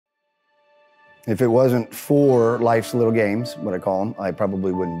If it wasn't for life's little games, what I call them, I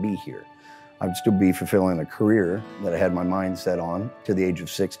probably wouldn't be here. I'd still be fulfilling a career that I had my mind set on to the age of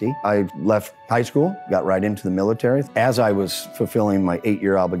 60. I left high school, got right into the military. As I was fulfilling my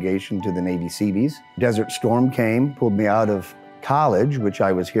 8-year obligation to the Navy Seabees, Desert Storm came, pulled me out of college, which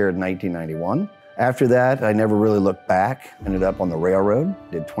I was here in 1991. After that, I never really looked back. Ended up on the railroad,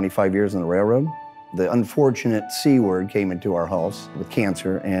 did 25 years on the railroad. The unfortunate C word came into our house with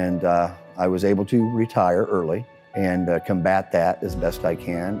cancer, and I was able to retire early and combat that as best I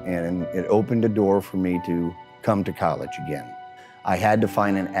can, and it opened a door for me to come to college again. I had to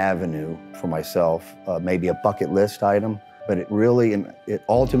find an avenue for myself, maybe a bucket list item, but it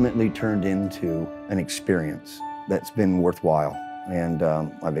ultimately turned into an experience that's been worthwhile. And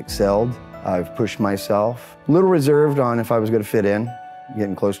I've excelled, I've pushed myself, a little reserved on if I was gonna fit in,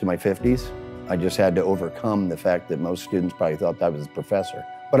 getting close to my 50s. I just had to overcome the fact that most students probably thought I was a professor.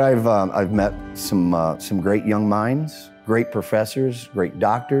 But I've met some great young minds, great professors, great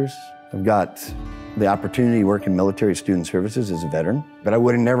doctors. I've got the opportunity to work in military student services as a veteran, but I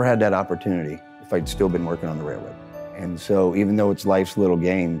would have never had that opportunity if I'd still been working on the railroad. And so even though it's life's little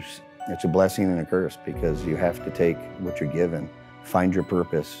games, it's a blessing and a curse because you have to take what you're given, find your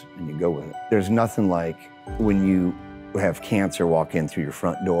purpose, and you go with it. There's nothing like when you have cancer walk in through your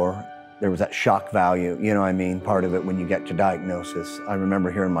front door. There was that shock value, you know what I mean, part of it when you get to diagnosis. I remember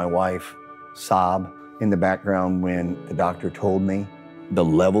hearing my wife sob in the background when the doctor told me the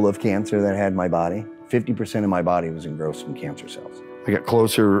level of cancer that I had in my body. 50% of my body was engrossed in cancer cells. I got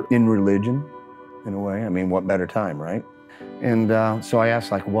closer in religion, in a way. I mean, what better time, right? And so I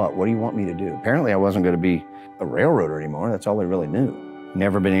asked, like, what do you want me to do? Apparently I wasn't gonna be a railroader anymore. That's all I really knew.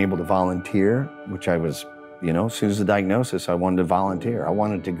 Never been able to volunteer, which I was, you know, as soon as the diagnosis, I wanted to volunteer. I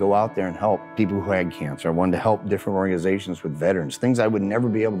wanted to go out there and help people who had cancer. I wanted to help different organizations with veterans, things I would never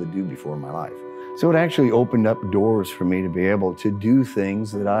be able to do before in my life. So it actually opened up doors for me to be able to do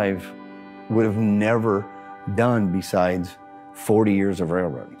things that would have never done besides 40 years of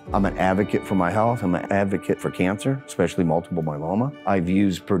railroading. I'm an advocate for my health. I'm an advocate for cancer, especially multiple myeloma. I've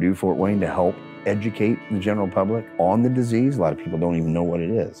used Purdue Fort Wayne to help educate the general public on the disease. A lot of people don't even know what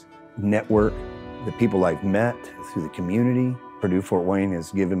it is. Network. The people I've met through the community, Purdue Fort Wayne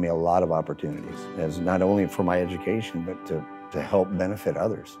has given me a lot of opportunities, as not only for my education, but to help benefit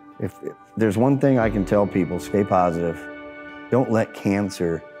others. If there's one thing I can tell people, stay positive. Don't let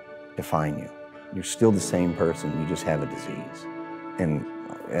cancer define you. You're still the same person, you just have a disease.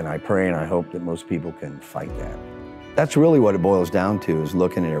 And I pray and I hope that most people can fight that. That's really what it boils down to, is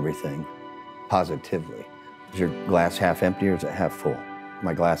looking at everything positively. Is your glass half empty or is it half full?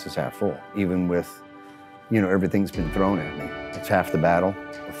 My glass is half full. Even with, you know, everything's been thrown at me. It's half the battle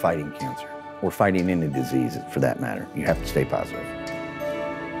of fighting cancer, or fighting any disease for that matter. You have to stay positive.